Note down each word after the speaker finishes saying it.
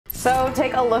So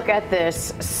take a look at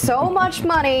this. So much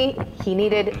money, he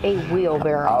needed a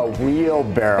wheelbarrow. A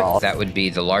wheelbarrow. That would be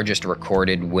the largest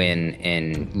recorded win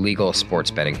in legal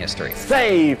sports betting history.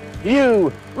 Save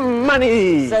you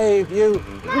money! Save you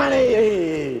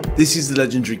money! This is the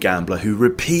legendary gambler who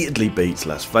repeatedly beats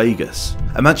Las Vegas.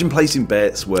 Imagine placing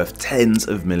bets worth tens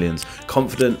of millions,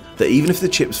 confident that even if the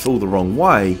chips fall the wrong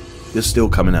way, you're still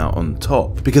coming out on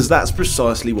top. Because that's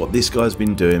precisely what this guy's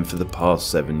been doing for the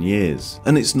past 7 years.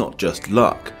 And it's not just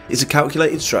luck. It's a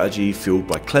calculated strategy fueled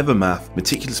by clever math,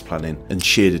 meticulous planning, and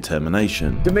sheer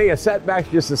determination. To me, a setback's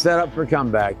just a setup for a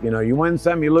comeback. You know, you win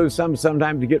some, you lose some,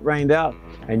 sometimes you get rained out,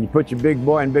 and you put your big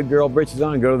boy and big girl britches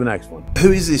on and go to the next one.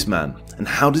 Who is this man, and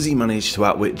how does he manage to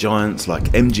outwit giants like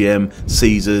MGM,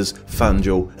 Caesars,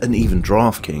 FanDuel, and even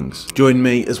DraftKings? Join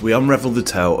me as we unravel the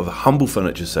tale of a humble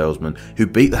furniture salesman who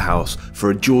beat the house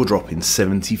for a jaw-dropping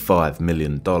 $75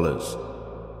 million.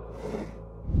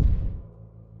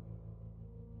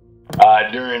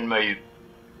 During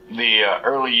the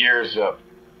early years of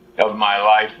my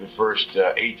life, the first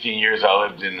 18 years I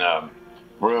lived in a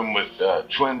room with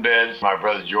twin beds. My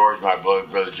brother George, my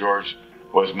brother George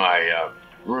was my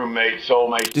roommate,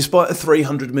 soulmate. Despite a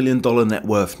 $300 million net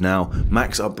worth now,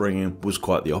 Mac's upbringing was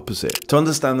quite the opposite. To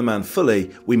understand the man fully,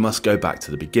 we must go back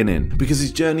to the beginning, because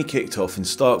his journey kicked off in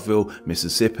Starkville,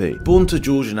 Mississippi. Born to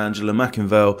George and Angela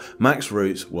McInvale, Mac's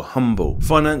roots were humble.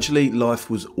 Financially,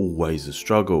 life was always a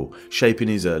struggle, shaping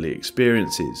his early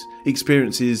experiences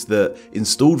that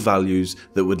installed values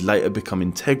that would later become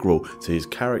integral to his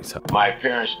character. My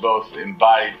parents both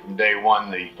embodied from day one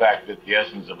the fact that the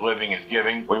essence of living is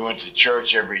giving. We went to church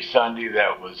every Sunday.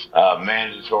 That was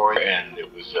mandatory, and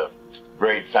it was a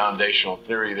great foundational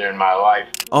theory there in my life.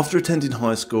 After attending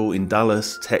high school in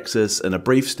Dallas, Texas, and a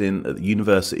brief stint at the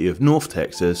University of North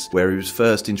Texas, where he was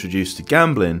first introduced to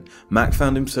gambling, Mac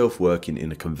found himself working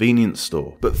in a convenience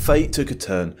store. But fate took a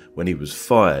turn when he was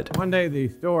fired. One day the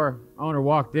store owner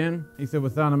walked in. He said,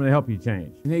 "Well, son, I'm going to help you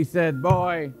change." And he said,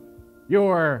 "Boy,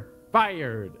 you're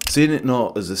fired." Seeing it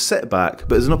not as a setback,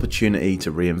 but as an opportunity to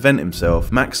reinvent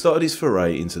himself, Mac started his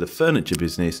foray into the furniture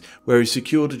business, where he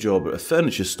secured a job at a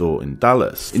furniture store in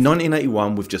Dallas. In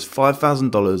 1981, with just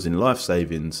 $5,000 in life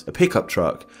savings, a pickup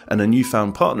truck, and a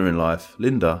newfound partner in life,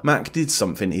 Linda, Mac did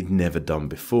something he'd never done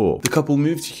before. The couple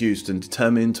moved to Houston,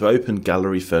 determined to open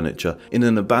Gallery Furniture in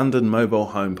an abandoned mobile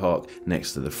home park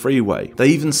next to the freeway. They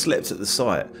even slept at the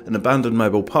site, an abandoned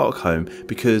mobile park home,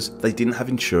 because they didn't have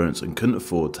insurance and couldn't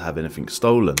afford to have anything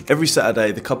stolen. Every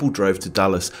Saturday, the couple drove to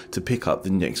Dallas to pick up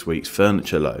the next week's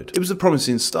furniture load. It was a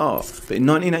promising start, but in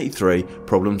 1983,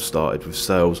 problems started with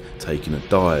sales taking a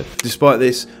dive. Despite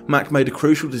this, Mac made a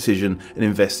crucial decision and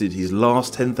invested his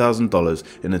last $10,000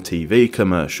 in a TV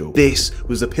commercial. This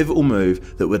was a pivotal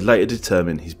move that would later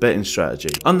determine his betting strategy.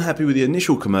 Unhappy with the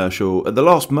initial commercial, at the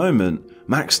last moment,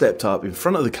 Mac stepped up in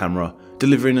front of the camera,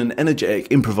 delivering an energetic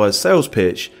improvised sales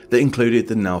pitch that included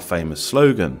the now famous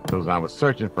slogan. I was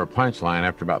searching for a punchline.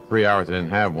 After about 3 hours, I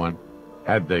didn't have one.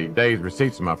 Had the day's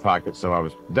receipts in my pocket, so I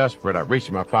was desperate. I reached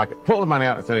in my pocket, pulled the money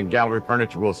out, and said, "In Gallery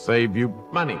Furniture will save you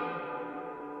money."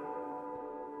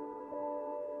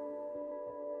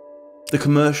 The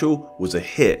commercial was a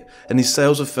hit, and his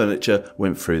sales of furniture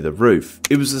went through the roof.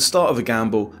 It was the start of a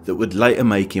gamble that would later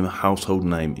make him a household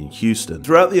name in Houston.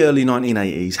 Throughout the early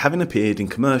 1980s, having appeared in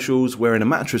commercials wearing a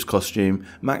mattress costume,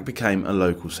 Mac became a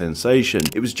local sensation.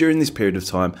 It was during this period of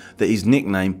time that his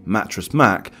nickname, Mattress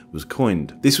Mac, was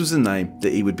coined. This was the name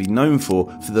that he would be known for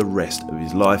the rest of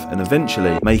his life, and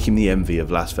eventually make him the envy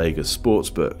of Las Vegas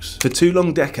sportsbooks. For 2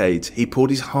 long decades, he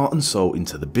poured his heart and soul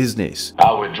into the business.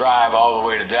 I would drive all the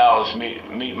way to Dallas,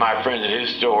 meet my friends at his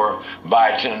store, buy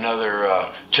another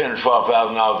 $10,000 or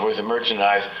 $12,000 worth of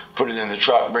merchandise, put it in the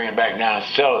truck, bring it back down and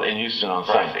sell it in Houston on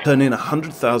Sunday. Turning a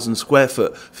 100,000 square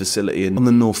foot facility on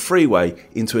the North Freeway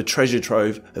into a treasure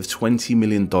trove of $20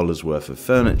 million worth of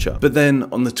furniture. But then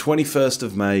on the 21st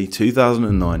of May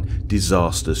 2009,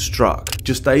 disaster struck.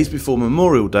 Just days before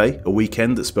Memorial Day, a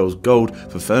weekend that spells gold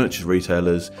for furniture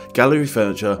retailers, Gallery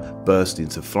Furniture burst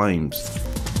into flames.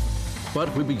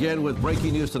 But we begin with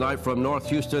breaking news tonight from North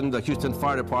Houston. The Houston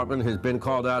Fire Department has been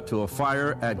called out to a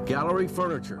fire at Gallery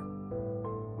Furniture.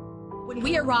 When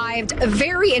we arrived,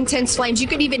 very intense flames. You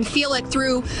could even feel it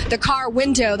through the car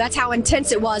window. That's how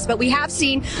intense it was. But we have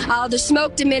seen the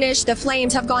smoke diminish. The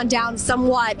flames have gone down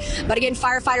somewhat. But again,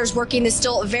 firefighters working is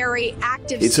still very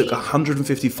active. It took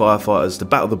 150 firefighters to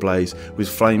battle the blaze, with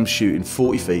flames shooting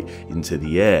 40 feet into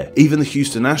the air. Even the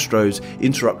Houston Astros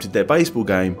interrupted their baseball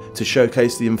game to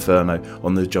showcase the inferno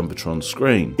on the Jumbotron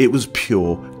screen. It was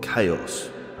pure chaos.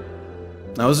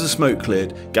 Now, as the smoke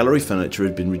cleared, Gallery Furniture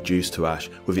had been reduced to ash,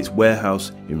 with its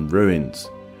warehouse in ruins.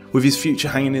 With his future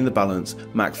hanging in the balance,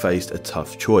 Mac faced a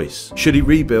tough choice. Should he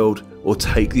rebuild or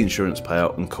take the insurance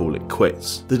payout and call it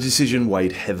quits? The decision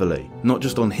weighed heavily, not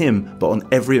just on him, but on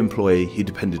every employee who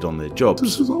depended on their jobs.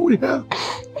 This is all we have.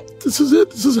 This is it.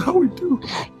 This is how we do.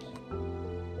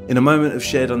 In a moment of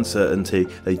shared uncertainty,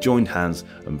 they joined hands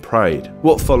and prayed.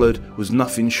 What followed was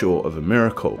nothing short of a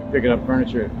miracle. Picking up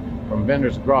furniture from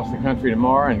vendors across the country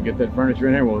tomorrow and get that furniture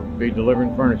in here. We'll be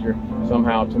delivering furniture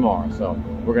somehow tomorrow. So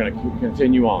we're going to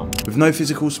continue on. With no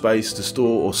physical space to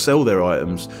store or sell their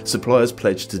items, suppliers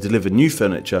pledged to deliver new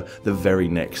furniture the very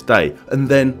next day, and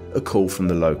then a call from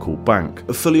the local bank.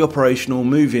 A fully operational,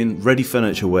 move-in, ready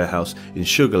furniture warehouse in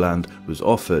Sugarland was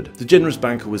offered. The generous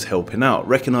banker was helping out,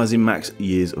 recognising Mac's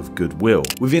years of goodwill.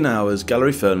 Within hours,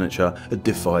 Gallery Furniture had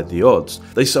defied the odds.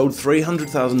 They sold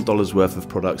 $300,000 worth of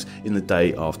products in the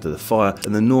day after the fire,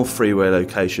 and the North Freeway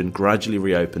location gradually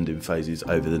reopened in phases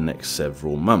over the next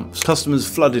several months.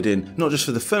 Customers flooded in, not just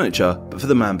for the furniture, but for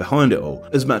the man behind it all,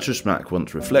 as Mattress Mac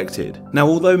once reflected. Now,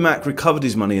 although Mac recovered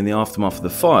his money in the aftermath of the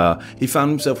fire, he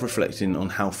found himself reflecting on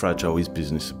how fragile his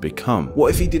business had become.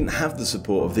 What if he didn't have the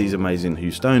support of these amazing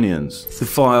Houstonians? The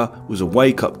fire was a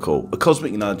wake-up call, a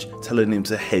cosmic nudge telling him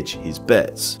to hedge his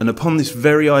bets. And upon this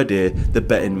very idea, the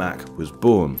betting Mac was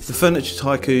born. The furniture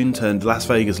tycoon turned Las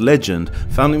Vegas legend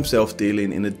found himself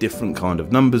dealing in a different kind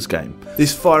of numbers game.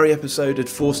 This fiery episode had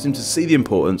forced him to see the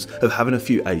importance of having a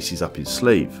few aces up his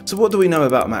sleeve. So what do we know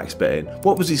about Mac's betting?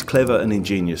 What was his clever and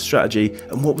ingenious strategy,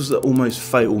 and what was the almost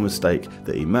fatal mistake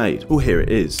that he made? Well, here it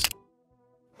is.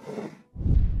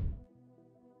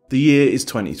 The year is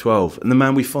 2012, and the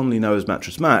man we fondly know as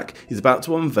Mattress Mac is about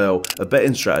to unveil a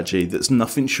betting strategy that's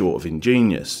nothing short of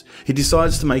ingenious. He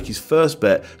decides to make his first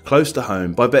bet close to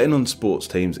home by betting on sports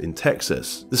teams in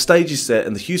Texas. The stage is set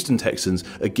and the Houston Texans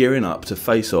are gearing up to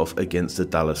face off against the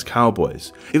Dallas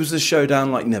Cowboys. It was a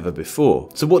showdown like never before.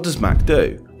 So what does Mac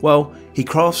do? Well, he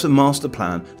crafts a master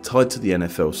plan tied to the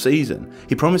NFL season.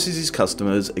 He promises his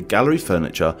customers at Gallery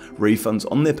Furniture refunds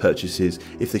on their purchases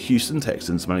if the Houston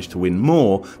Texans manage to win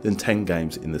more than 10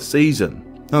 games in the season.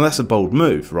 Now that's a bold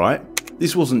move, right?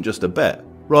 This wasn't just a bet,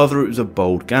 rather it was a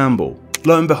bold gamble.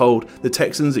 Lo and behold, the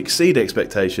Texans exceed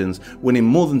expectations, winning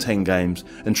more than 10 games,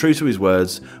 and true to his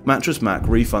words, Mattress Mac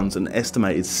refunds an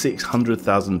estimated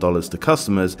 $600,000 to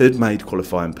customers who had made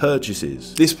qualifying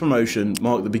purchases. This promotion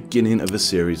marked the beginning of a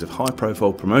series of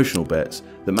high-profile promotional bets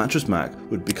that Mattress Mac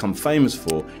would become famous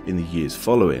for in the years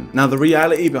following. Now, the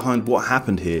reality behind what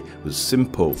happened here was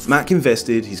simple. Mac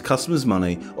invested his customers'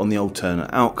 money on the alternate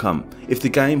outcome. If the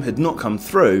game had not come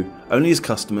through, only his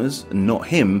customers, and not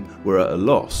him, were at a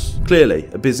loss. Clearly,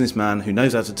 a businessman who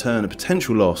knows how to turn a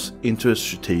potential loss into a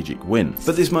strategic win.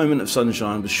 But this moment of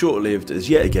sunshine was short-lived as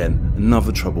yet again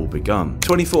another trouble begun.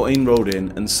 2014 rolled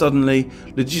in, and suddenly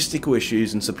logistical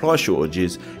issues and supply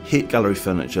shortages hit Gallery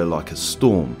Furniture like a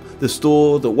storm. The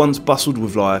store that once bustled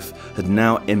with life had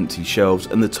now empty shelves,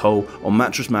 and the toll on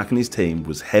Mattress Mac and his team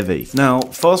was heavy. Now,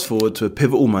 fast forward to a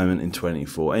pivotal moment in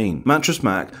 2014. Mattress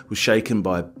Mac was shaken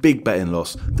by a big betting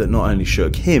loss that not only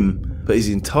shook him, but his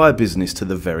entire business to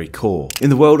the very core.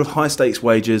 In the world of high stakes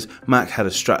wagers, Mac had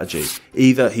a strategy.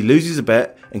 Either he loses a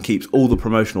bet and keeps all the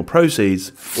promotional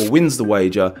proceeds, or wins the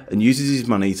wager and uses his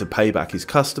money to pay back his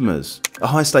customers. A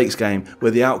high stakes game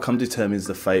where the outcome determines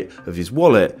the fate of his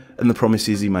wallet and the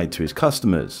promises he made to his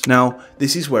customers. Now,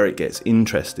 this is where it gets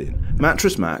interesting.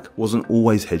 Mattress Mac wasn't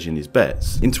always hedging his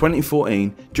bets. In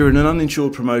 2014, during an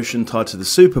uninsured promotion tied to the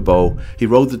Super Bowl, he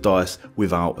rolled the dice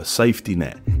without a safety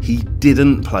net. He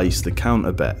didn't place the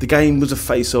counter bet. The game was a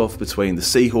face-off between the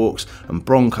Seahawks and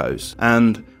Broncos,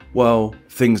 and well,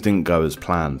 things didn't go as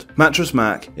planned. Mattress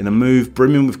Mac, in a move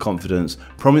brimming with confidence,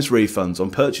 promised refunds on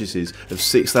purchases of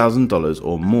 $6,000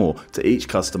 or more to each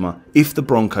customer if the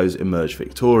Broncos emerged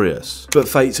victorious. But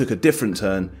fate took a different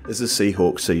turn as the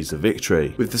Seahawks seized the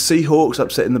victory. With the Seahawks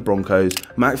upsetting the Broncos,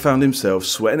 Mac found himself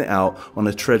sweating it out on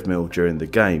a treadmill during the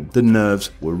game. The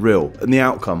nerves were real, and the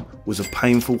outcome was a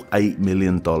painful $8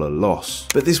 million loss.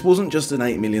 But this wasn't just an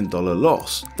 $8 million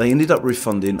loss. They ended up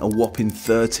refunding a whopping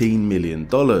 $13 million.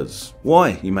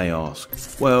 Why, you may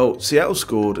ask? Well, Seattle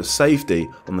scored a safety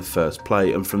on the first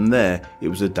play, and from there it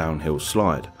was a downhill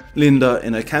slide. Linda,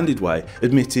 in a candid way,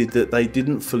 admitted that they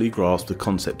didn't fully grasp the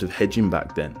concept of hedging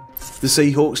back then. The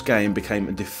Seahawks game became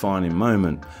a defining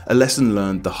moment, a lesson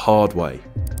learned the hard way.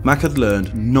 Mac had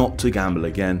learned not to gamble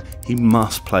again. He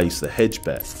must place the hedge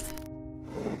bet.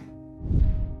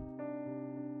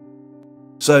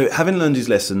 So, having learned his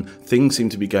lesson, things seem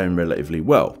to be going relatively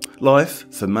well. Life,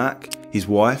 for Mac, His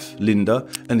wife, Linda,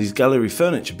 and his gallery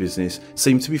furniture business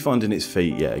seemed to be finding its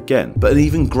feet yet again. But an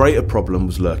even greater problem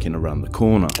was lurking around the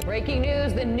corner. Breaking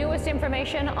news, the newest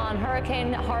information on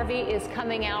Hurricane Harvey is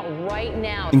coming out right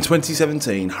now. In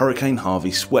 2017, Hurricane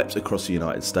Harvey swept across the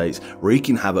United States,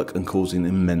 wreaking havoc and causing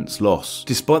immense loss.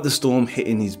 Despite the storm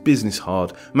hitting his business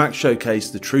hard, Mac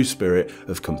showcased the true spirit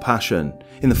of compassion.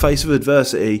 In the face of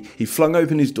adversity, he flung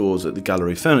open his doors at the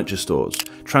gallery furniture stores,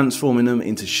 transforming them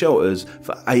into shelters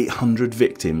for 800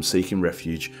 victims seeking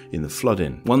refuge in the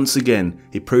flooding. Once again,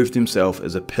 he proved himself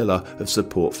as a pillar of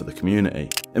support for the community.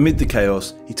 Amid the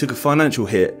chaos, he took a financial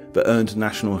hit but earned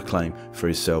national acclaim for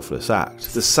his selfless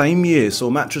act. The same year saw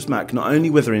Mattress Mac not only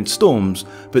weathering storms,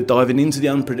 but diving into the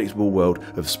unpredictable world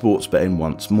of sports betting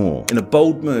once more. In a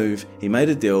bold move, he made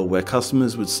a deal where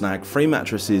customers would snag free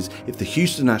mattresses if the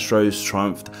Houston Astros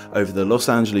triumphed over the Los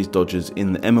Angeles Dodgers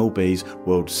in the MLB's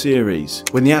World Series.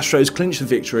 When the Astros clinched the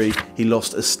victory, he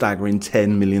lost a staggering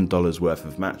 $10 million worth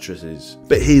of mattresses.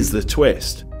 But here's the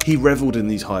twist. He revelled in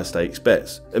these high stakes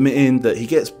bets, admitting that he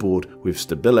gets bored with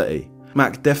stability.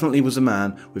 Mac definitely was a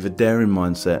man with a daring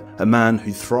mindset, a man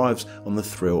who thrives on the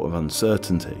thrill of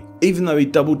uncertainty. Even though he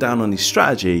doubled down on his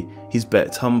strategy, his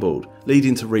bet tumbled,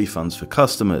 leading to refunds for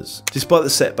customers. Despite the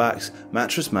setbacks,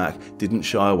 Mattress Mac didn't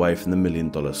shy away from the $1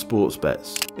 million sports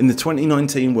bets. In the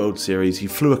 2019 World Series, he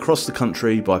flew across the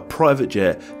country by private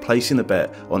jet, placing a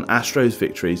bet on Astros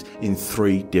victories in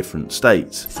 3 different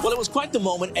states. Well, it was quite the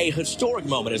moment, a historic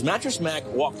moment, as Mattress Mac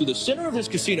walked through the center of his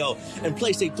casino and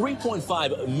placed a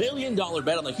 $3.5 million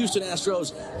bet on the Houston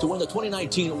Astros to win the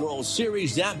 2019 World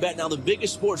Series. That bet now the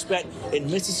biggest sports bet in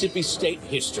Mississippi State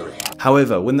history.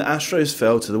 However, when the Astros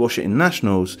fell to the Washington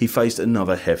Nationals, he faced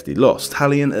another hefty loss,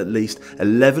 tallying at least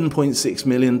 $11.6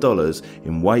 million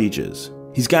in wagers.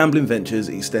 His gambling ventures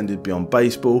extended beyond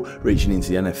baseball, reaching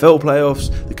into the NFL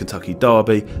playoffs, the Kentucky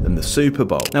Derby and the Super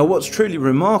Bowl. Now what's truly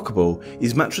remarkable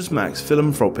is Mattress Mac's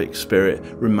philanthropic spirit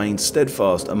remained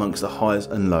steadfast amongst the highs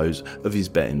and lows of his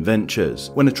betting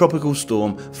ventures. When a tropical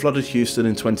storm flooded Houston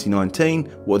in 2019,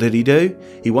 what did he do?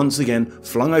 He once again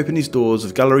flung open his doors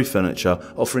of gallery furniture,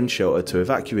 offering shelter to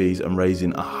evacuees and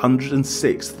raising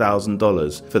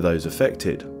 $106,000 for those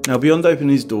affected. Now, beyond opening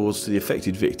his doors to the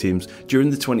affected victims,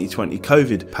 during the 2020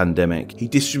 COVID pandemic, he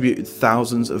distributed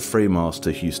thousands of free masks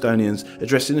to Houstonians,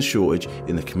 addressing the shortage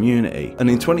in the community. And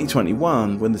in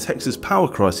 2021, when the Texas power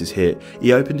crisis hit,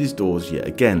 he opened his doors yet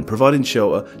again, providing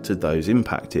shelter to those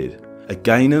impacted.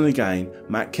 Again and again,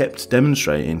 Mac kept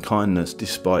demonstrating kindness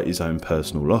despite his own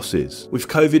personal losses. With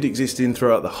COVID existing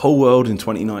throughout the whole world in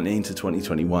 2019 to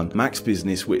 2021, Mac's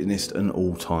business witnessed an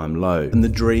all-time low, and the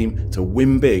dream to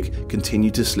win big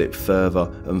continued to slip further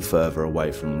and further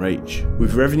away from reach.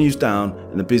 With revenues down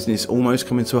and the business almost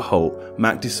coming to a halt,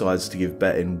 Mac decides to give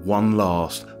betting one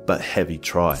last but heavy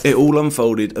try. It all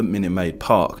unfolded at Minute Maid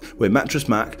Park, where Mattress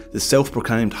Mac, the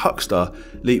self-proclaimed huckster,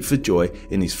 leaped for joy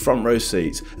in his front row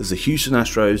seats as the Houston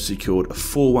Astros secured a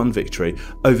 4-1 victory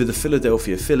over the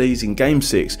Philadelphia Phillies in Game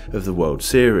 6 of the World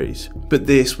Series. But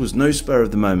this was no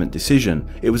spur-of-the-moment decision.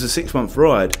 It was a 6-month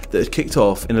ride that had kicked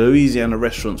off in a Louisiana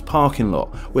restaurant's parking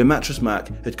lot, where Mattress Mac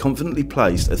had confidently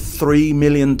placed a $3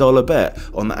 million bet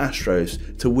on the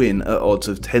Astros to win at odds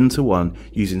of 10-1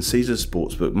 using Caesars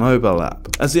Sportsbook mobile app.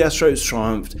 As the Astros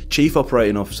triumphed, Chief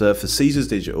Operating Officer for Caesars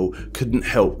Digital couldn't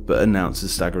help but announce the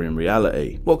staggering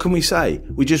reality. What can we say?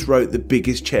 We just wrote the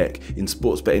biggest check in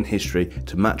sports betting history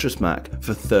to Mattress Mac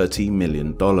for $30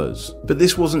 million. But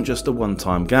this wasn't just a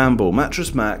one-time gamble.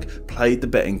 Mattress Mac played the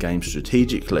betting game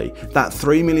strategically. That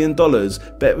 $3 million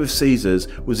bet with Caesars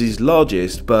was his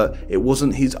largest, but it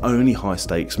wasn't his only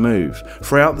high-stakes move.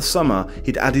 Throughout the summer,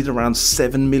 he'd added around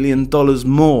 $7 million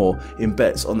more in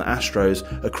bets on the Astros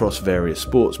across various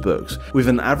sports books, with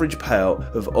an average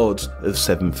payout of odds of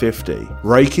 $750,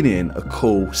 raking in a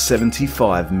cool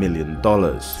 $75 million.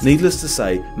 Needless to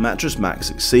say, Mattress Mac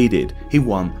succeeded. He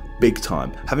won big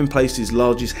time, having placed his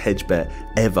largest hedge bet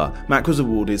ever. Mac was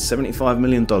awarded $75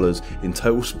 million in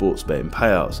total sports betting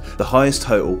payouts, the highest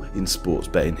total in sports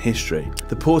betting history.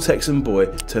 The poor Texan boy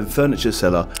turned furniture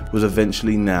seller was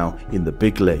eventually now in the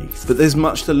big leagues. But there's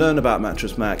much to learn about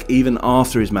Mattress Mac even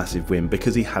after his massive win,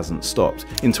 because he hasn't stopped.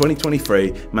 In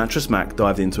 2023, Mattress Mac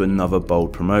dived into another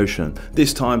bold promotion.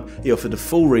 This time, he offered a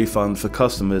full refund for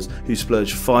customers who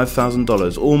splurged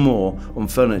 $5,000 or more on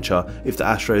furniture if the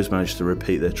Astros managed to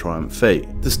repeat their triumph triumph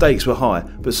feat. The stakes were high,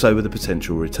 but so were the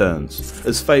potential returns.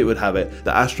 As fate would have it,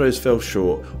 the Astros fell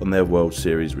short on their World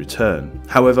Series return.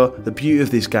 However, the beauty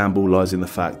of this gamble lies in the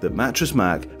fact that Mattress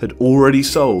Mac had already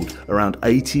sold around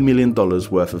 $80 million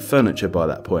worth of furniture by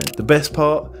that point. The best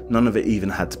part, none of it even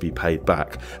had to be paid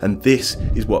back, and this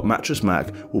is what Mattress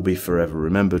Mac will be forever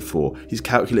remembered for, his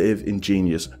calculative,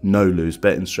 ingenious, no-lose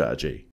betting strategy.